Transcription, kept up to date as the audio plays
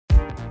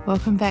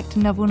Welcome back to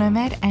Novel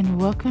Nomad and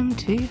welcome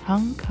to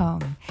Hong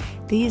Kong.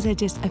 These are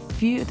just a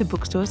few of the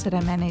bookstores that I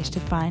managed to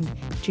find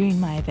during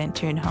my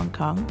adventure in Hong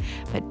Kong,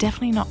 but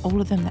definitely not all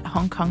of them that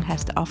Hong Kong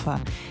has to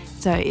offer.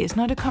 So it's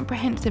not a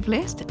comprehensive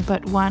list,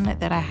 but one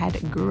that I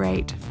had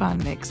great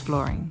fun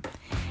exploring.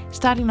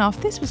 Starting off,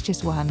 this was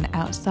just one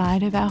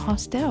outside of our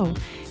hostel,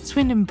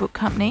 Swindon Book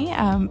Company.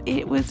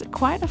 It was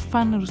quite a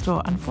fun little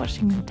store.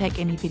 Unfortunately, I didn't take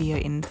any video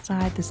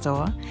inside the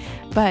store,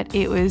 but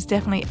it was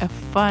definitely a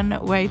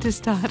fun way to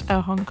start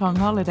a Hong Kong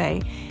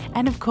holiday.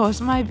 And of course,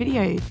 my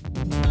video.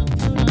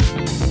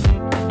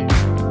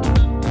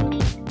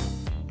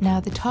 Now,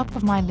 the top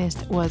of my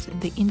list was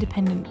the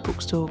independent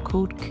bookstore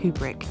called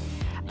Kubrick.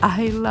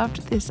 I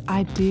loved this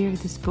idea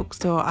of this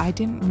bookstore. I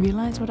didn't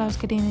realize what I was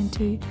getting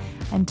into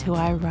until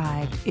I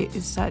arrived. It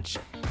is such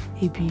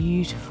a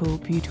beautiful,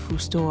 beautiful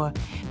store.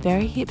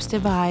 Very hipster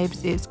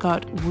vibes. It's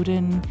got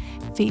wooden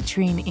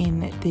featuring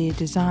in the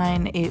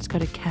design. It's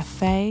got a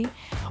cafe.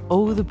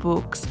 All the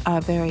books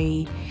are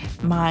very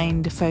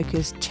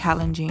mind-focused,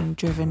 challenging,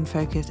 driven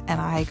focused,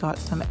 and I got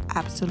some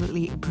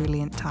absolutely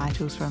brilliant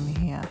titles from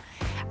here.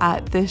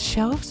 The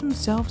shelves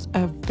themselves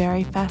are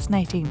very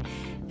fascinating.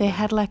 They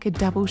had like a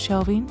double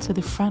shelving, so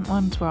the front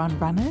ones were on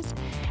runners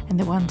and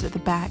the ones at the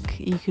back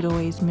you could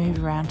always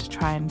move around to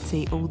try and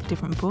see all the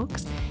different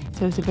books.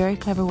 So it's a very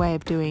clever way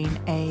of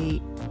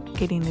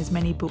getting as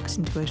many books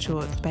into a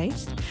short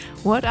space.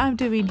 What I'm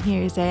doing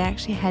here is they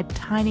actually had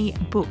tiny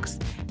books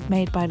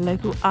made by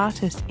local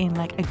artists in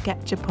like a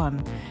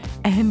gachapon.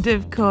 And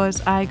of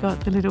course I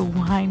got the little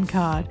wine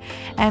card,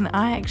 and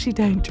I actually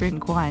don't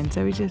drink wine,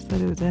 so we just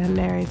thought it was a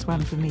hilarious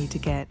one for me to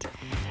get.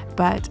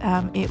 But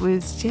it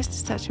was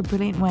just such a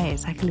brilliant way,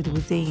 it's like a little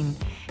zine,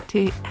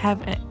 to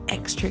have an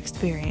extra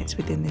experience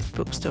within this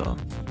bookstore.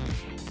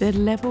 The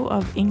level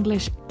of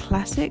English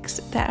classics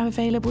that are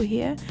available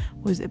here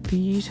was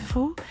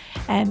beautiful,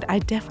 and I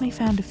definitely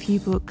found a few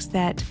books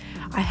that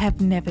I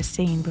have never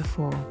seen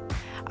before.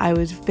 I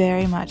was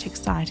very much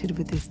excited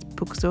with this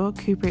bookstore.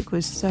 Kubrick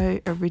was so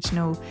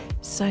original,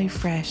 so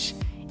fresh.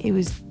 It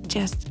was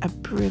just a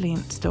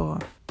brilliant store.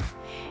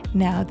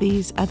 Now,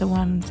 these are the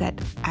ones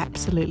that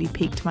absolutely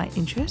piqued my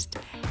interest,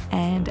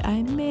 and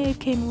I may have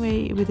came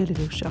away with a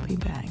little shopping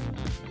bag.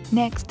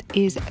 Next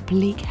is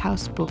Bleak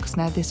House Books.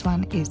 Now, this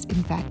one is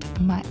in fact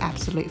my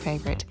absolute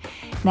favourite.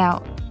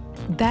 Now,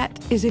 that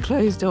is a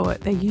closed door.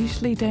 They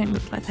usually don't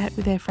look like that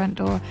with their front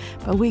door,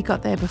 but we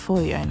got there before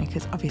the owner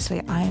because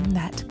obviously I am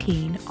that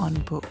keen on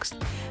books.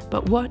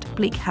 But what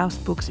Bleak House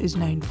Books is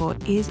known for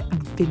is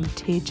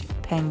vintage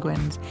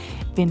penguins,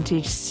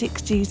 vintage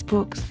 60s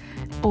books,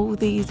 all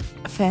these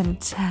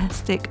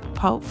fantastic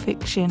pulp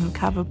fiction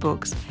cover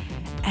books,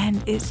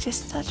 and it's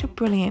just such a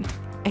brilliant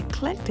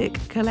eclectic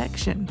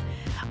collection.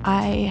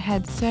 I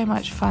had so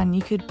much fun.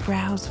 You could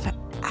browse for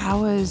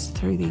hours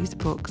through these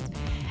books,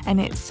 and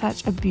it's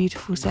such a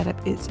beautiful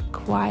setup. It's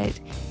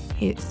quiet,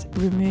 it's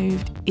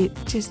removed,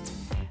 it's just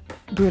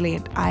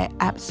brilliant. I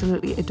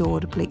absolutely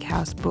adored Bleak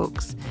House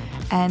Books,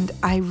 and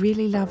I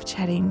really loved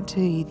chatting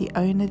to the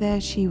owner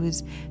there. She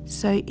was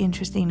so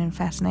interesting and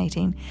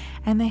fascinating,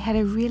 and they had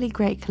a really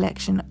great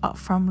collection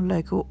from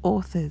local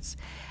authors.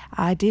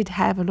 I did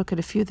have a look at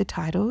a few of the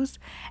titles,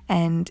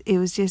 and it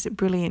was just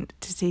brilliant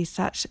to see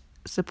such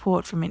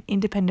support from an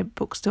independent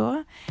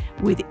bookstore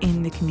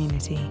within the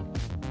community.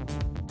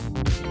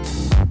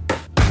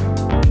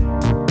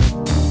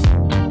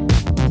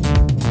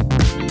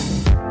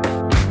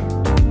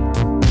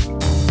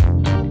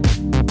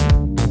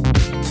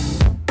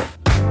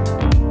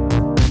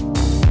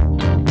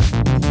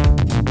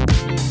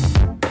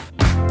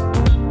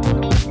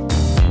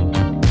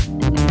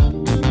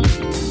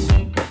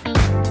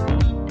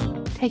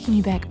 Taking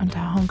you back onto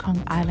Hong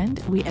Kong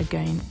Island, we are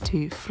going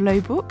to Flow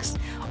Books,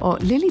 or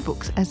Lily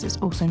Books as it's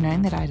also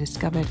known, that I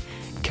discovered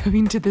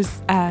going to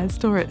this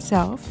store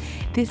itself.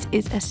 This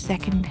is a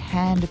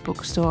second-hand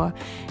bookstore,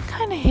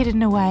 kind of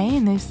hidden away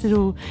in this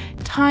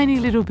tiny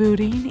little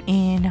building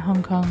in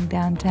Hong Kong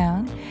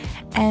downtown,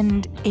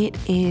 and it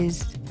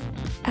is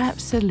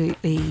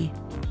absolutely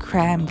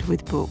crammed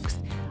with books.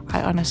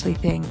 I honestly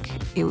think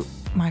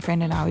my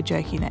friend and I were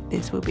joking that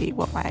this will be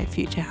what my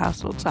future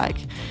house looks like.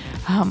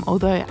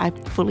 Although I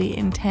fully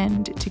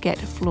intend to get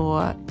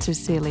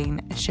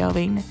floor-to-ceiling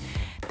shelving.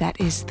 That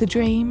is the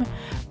dream.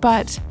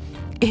 But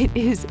it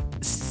is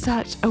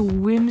such a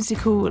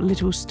whimsical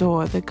little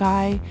store. The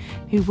guy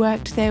who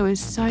worked there was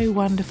so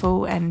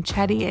wonderful and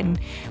chatty, and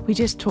we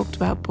just talked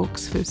about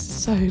books for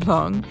so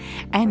long.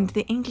 And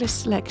the English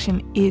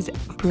selection is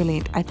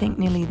brilliant. I think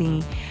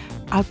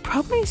I'd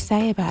probably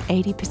say about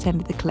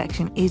 80% of the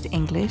collection is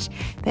English.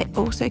 They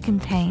also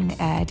contain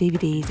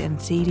DVDs and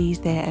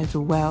CDs there as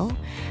well.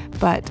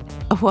 But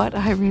what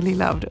I really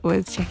loved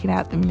was checking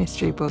out the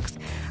mystery books.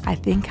 I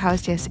think I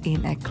was just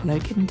in a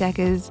Cloak and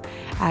Daggers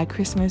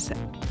Christmas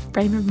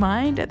frame of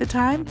mind at the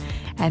time,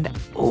 and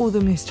all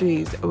the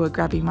mysteries were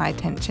grabbing my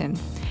attention.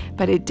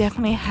 But it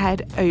definitely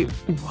had a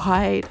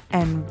wide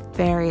and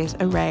various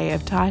array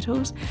of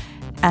titles.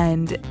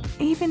 And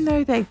even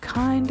though they're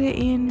kinda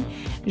in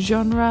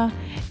genre,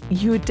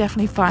 you would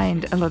definitely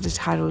find a lot of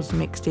titles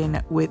mixed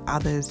in with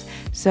others.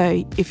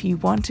 So if you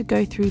want to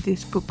go through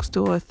this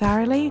bookstore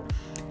thoroughly,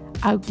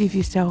 I'll give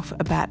yourself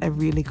about a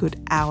really good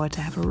hour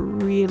to have a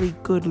really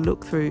good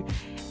look through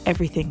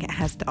everything it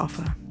has to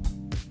offer.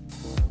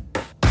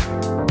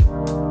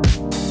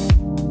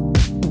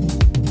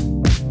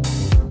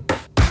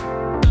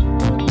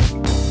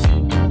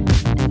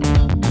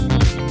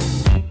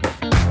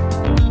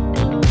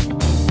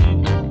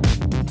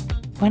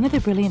 One of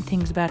the brilliant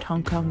things about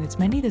Hong Kong is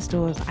many of the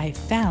stores I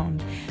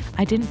found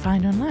I didn't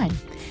find online.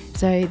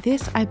 So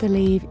this, I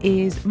believe,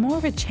 is more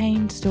of a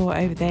chain store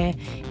over there.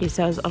 It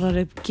sells a lot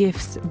of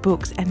gifts,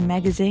 books and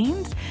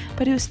magazines,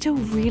 but it was still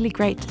really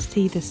great to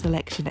see the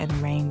selection and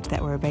range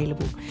that were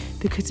available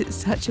because it's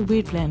such a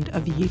weird blend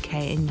of UK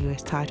and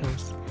US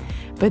titles.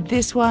 But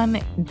this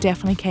one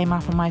definitely came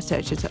up on my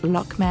searches.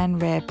 Lockman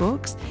Rare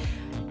Books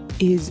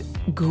is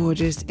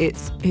gorgeous.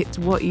 It's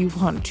what you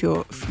want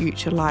your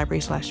future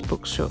library /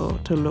 bookstore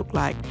to look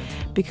like,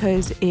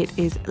 because it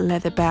is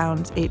leather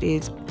bound, it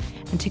is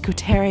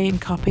antiquarian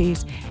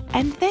copies,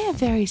 and they are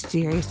very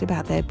serious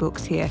about their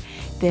books here.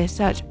 They're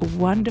such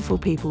wonderful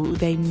people.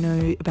 They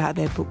know about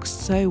their books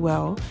so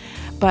well,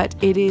 but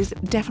it is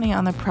definitely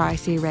on the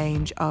pricey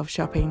range of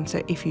shopping.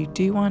 So if you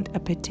do want a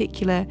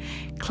particular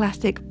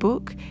classic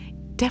book,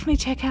 definitely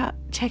check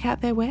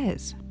out their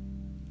wares.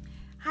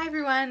 Hi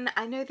everyone,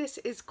 I know this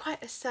is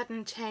quite a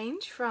sudden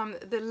change from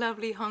the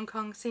lovely Hong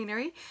Kong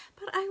scenery,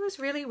 but I was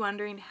really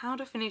wondering how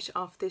to finish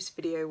off this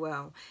video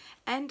well,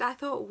 and I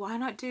thought, why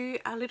not do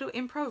a little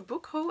improv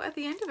book haul at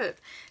the end of it.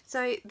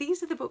 So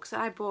these are the books that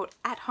I bought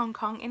at Hong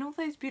Kong in all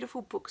those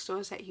beautiful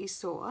bookstores that you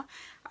saw,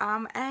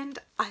 and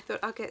I thought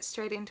I'll get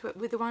straight into it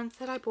with the ones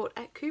that I bought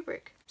at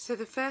Kubrick. So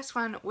the first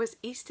one was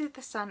East of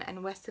the Sun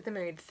and West of the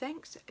Moon,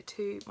 thanks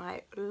to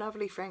my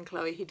lovely friend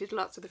Chloe, who did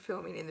lots of the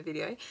filming in the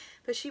video,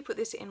 but she put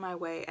this in my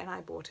way and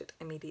I bought it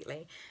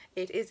immediately.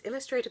 It is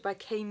illustrated by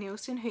Kay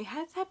Nielsen, who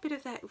has that bit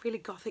of that really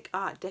gothic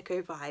art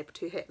deco vibe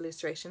to her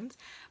illustrations,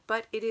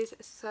 but it is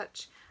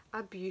such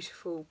a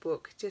beautiful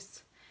book.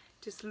 Just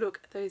look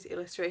at those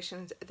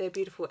illustrations, they're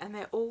beautiful, and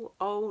they're all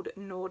old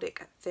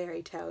Nordic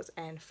fairy tales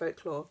and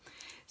folklore.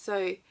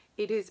 So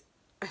it is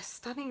a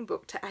stunning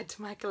book to add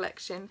to my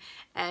collection,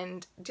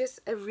 and just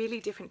a really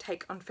different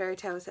take on fairy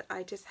tales that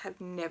I just have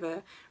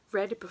never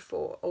read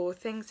before, or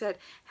things that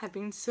have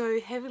been so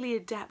heavily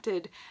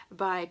adapted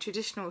by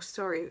traditional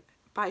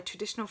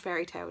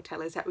fairy tale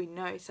tellers that we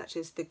know, such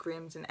as the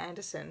Grimms and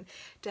Anderson.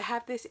 To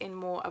have this in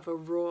more of a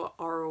raw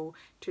oral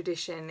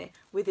tradition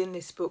within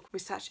this book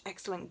with such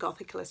excellent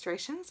gothic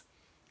illustrations,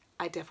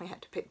 I definitely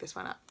had to pick this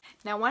one up.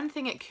 Now, one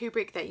thing at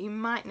Kubrick that you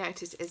might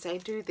notice is they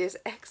do this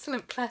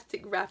excellent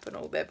plastic wrap on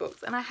all their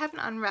books, and I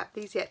haven't unwrapped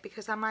these yet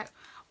because I might,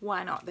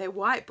 why not? They're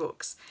white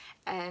books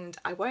and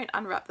I won't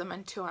unwrap them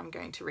until I'm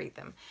going to read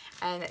them.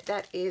 And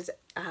that is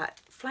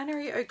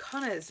Flannery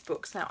O'Connor's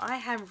books. Now, I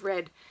have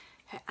read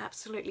her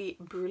absolutely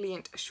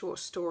brilliant short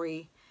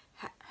story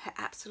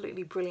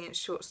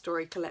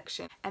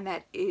collection, and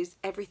that is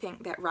Everything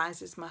That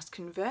Rises Must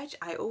Converge.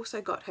 I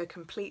also got her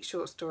complete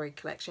short story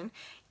collection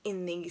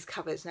in these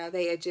covers. Now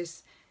they're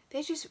just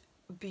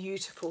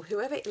beautiful.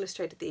 Whoever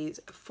illustrated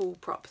these, full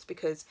props,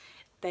 because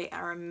they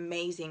are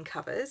amazing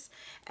covers,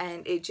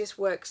 and it just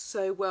works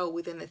so well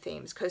within the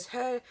themes, because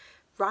her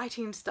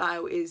writing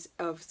style is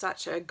of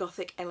such a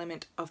gothic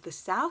element of the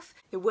South.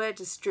 The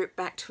words are stripped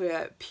back to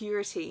a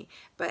purity,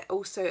 but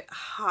also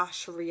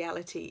harsh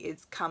reality.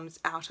 It comes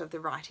out of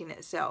the writing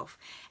itself,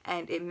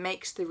 and it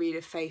makes the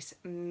reader face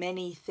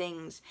many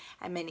things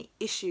and many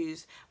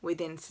issues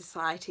within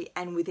society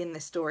and within the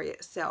story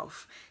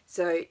itself.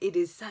 So it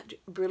is such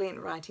brilliant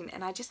writing,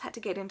 and I just had to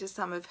get into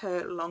some of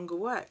her longer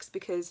works,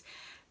 because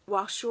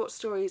while short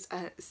stories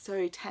are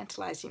so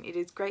tantalizing, it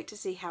is great to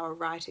see how a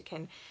writer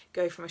can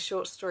go from a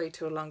short story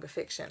to a longer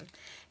fiction.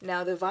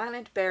 Now, The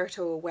Violent Bear It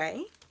All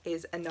Away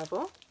is a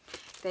novel.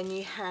 Then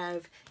you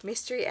have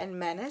Mystery and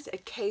Manners,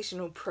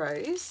 occasional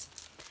prose,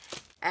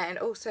 and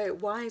also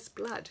Wise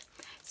Blood.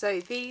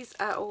 So these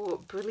are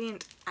all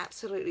brilliant,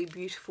 absolutely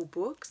beautiful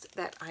books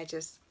that I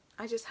just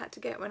had to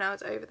get when I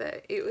was over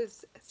there. It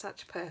was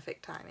such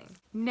perfect timing.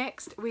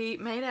 Next, we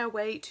made our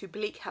way to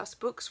Bleak House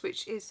Books,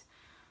 which is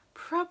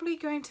probably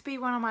going to be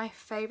one of my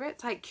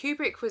favorites. Like,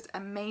 Kubrick was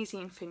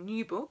amazing for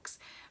new books.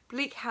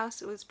 Bleak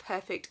House was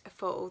perfect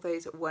for all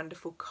those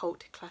wonderful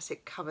cult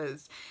classic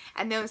covers,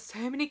 and there were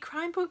so many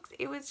crime books.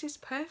 It was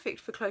just perfect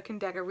for Cloak and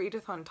Dagger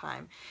readathon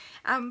time.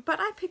 But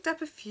I picked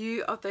up a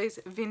few of those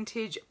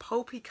vintage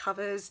pulpy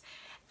covers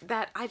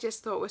that I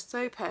just thought was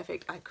so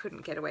perfect I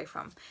couldn't get away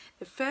from.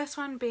 The first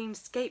one being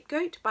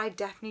Scapegoat by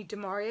Daphne du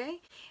Maurier.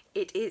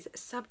 It is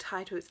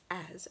subtitled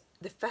as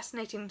The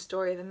Fascinating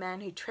Story of a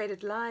Man Who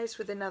Traded Lives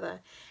with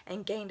Another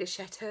and Gained a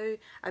Chateau,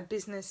 a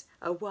Business,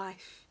 a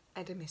Wife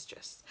and a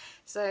Mistress.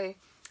 So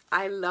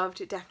I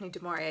loved Daphne du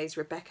Maurier's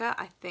Rebecca.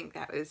 I think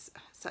that was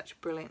such a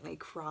brilliantly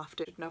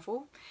crafted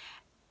novel.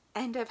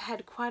 And I've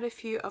had quite a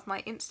few of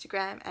my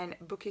Instagram and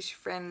bookish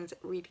friends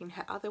reading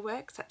her other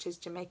work, such as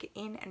Jamaica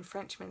Inn and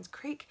Frenchman's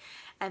Creek,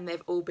 and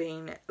they've all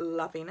been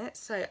loving it.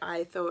 So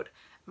I thought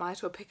might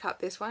as well pick up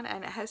this one,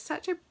 and it has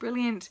such a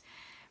brilliant,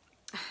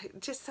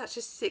 just such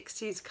a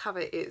 60s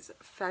cover. It's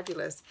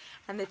fabulous,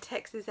 and the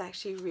text is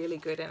actually really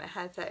good, and it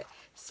has that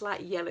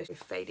slight yellow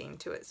fading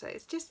to it, so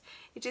it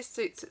just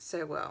suits it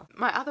so well.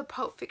 My other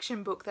pulp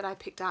fiction book that I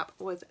picked up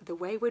was The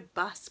Wayward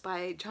Bus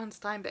by John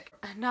Steinbeck.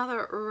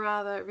 Another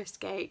rather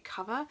risque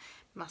cover,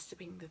 must have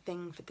been the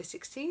thing for the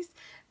 60s,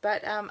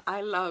 but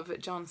I love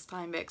John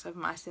Steinbeck's Of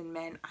Mice and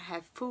Men. I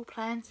have full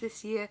plans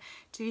this year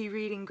to be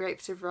reading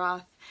Grapes of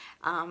Wrath,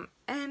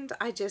 and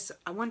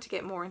I want to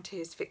get more into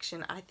his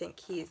fiction. I think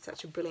he is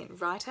such a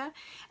brilliant writer,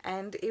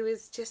 and it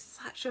was just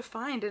such a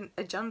find, and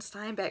a John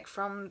Steinbeck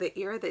from the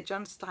era that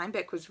John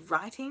Steinbeck was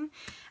writing.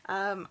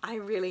 I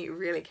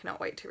really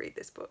cannot wait to read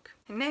this book.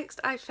 Next,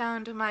 I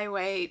found my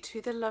way to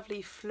the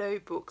lovely Flow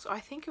Books, or I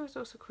think it was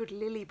also called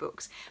Lily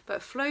Books,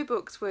 but Flow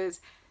Books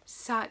was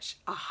such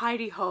a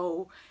hidey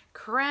hole,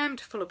 crammed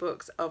full of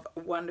books of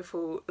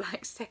wonderful,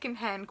 like,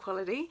 second-hand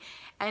quality,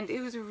 and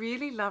it was a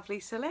really lovely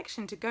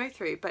selection to go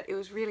through, but it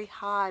was really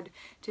hard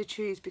to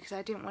choose because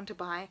I didn't want to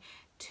buy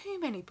too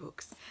many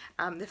books.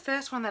 The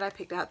first one that I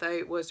picked out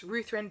though was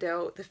Ruth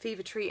Rendell, The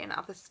Fever Tree and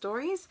Other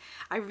Stories.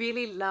 I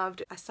really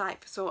loved A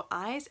Sight for Sore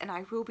Eyes, and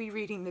I will be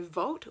reading The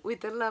Vault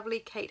with the lovely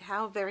Kate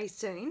Howe very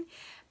soon.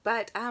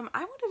 But I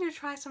wanted to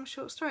try some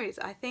short stories.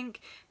 I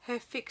think her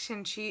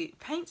fiction, she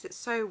paints it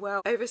so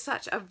well over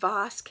such a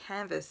vast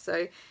canvas,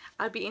 so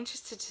I'd be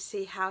interested to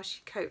see how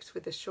she copes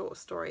with the short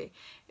story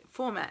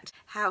format,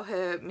 how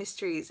her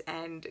mysteries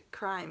and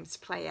crimes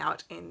play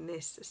out in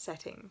this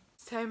setting.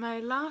 So my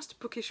last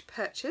bookish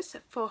purchase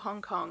for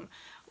Hong Kong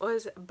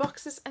was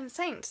Boxers and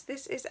Saints.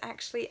 This is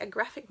actually a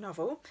graphic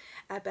novel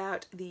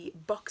about the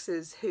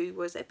Boxers, who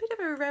was a bit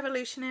of a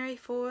revolutionary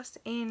force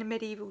in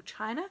medieval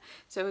China.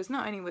 So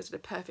not only was it a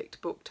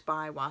perfect book to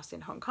buy whilst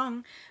in Hong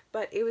Kong,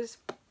 but it was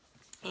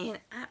an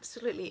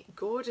absolutely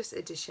gorgeous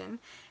edition,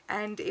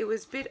 and it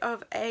was a bit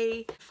of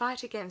a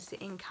fight against the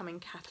incoming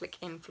Catholic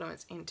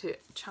influence into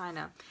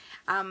China.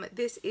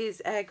 This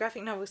is a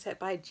graphic novel set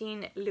by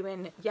Jean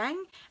Luen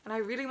Yang, and I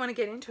really want to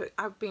get into it.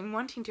 I've been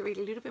wanting to read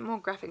a little bit more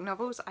graphic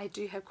novels. I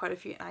do have quite a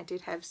few, and I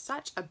did have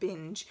such a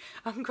binge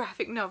on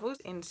graphic novels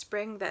in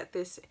spring that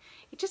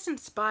it just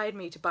inspired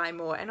me to buy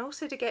more, and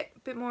also to get a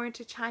bit more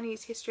into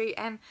Chinese history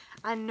and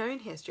unknown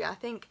history. I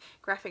think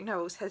graphic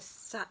novels has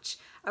such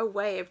a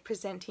way of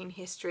presenting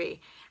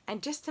history,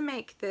 and just to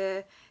make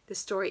the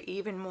story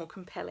even more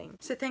compelling.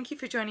 So thank you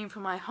for joining for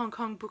my Hong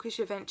Kong bookish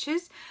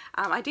adventures.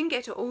 I didn't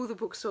get to all the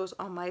bookstores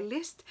on my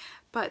list,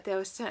 but there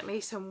were certainly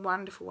some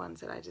wonderful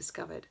ones that I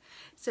discovered.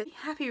 So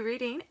happy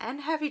reading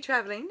and happy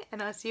travelling,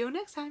 and I'll see you all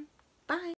next time. Bye!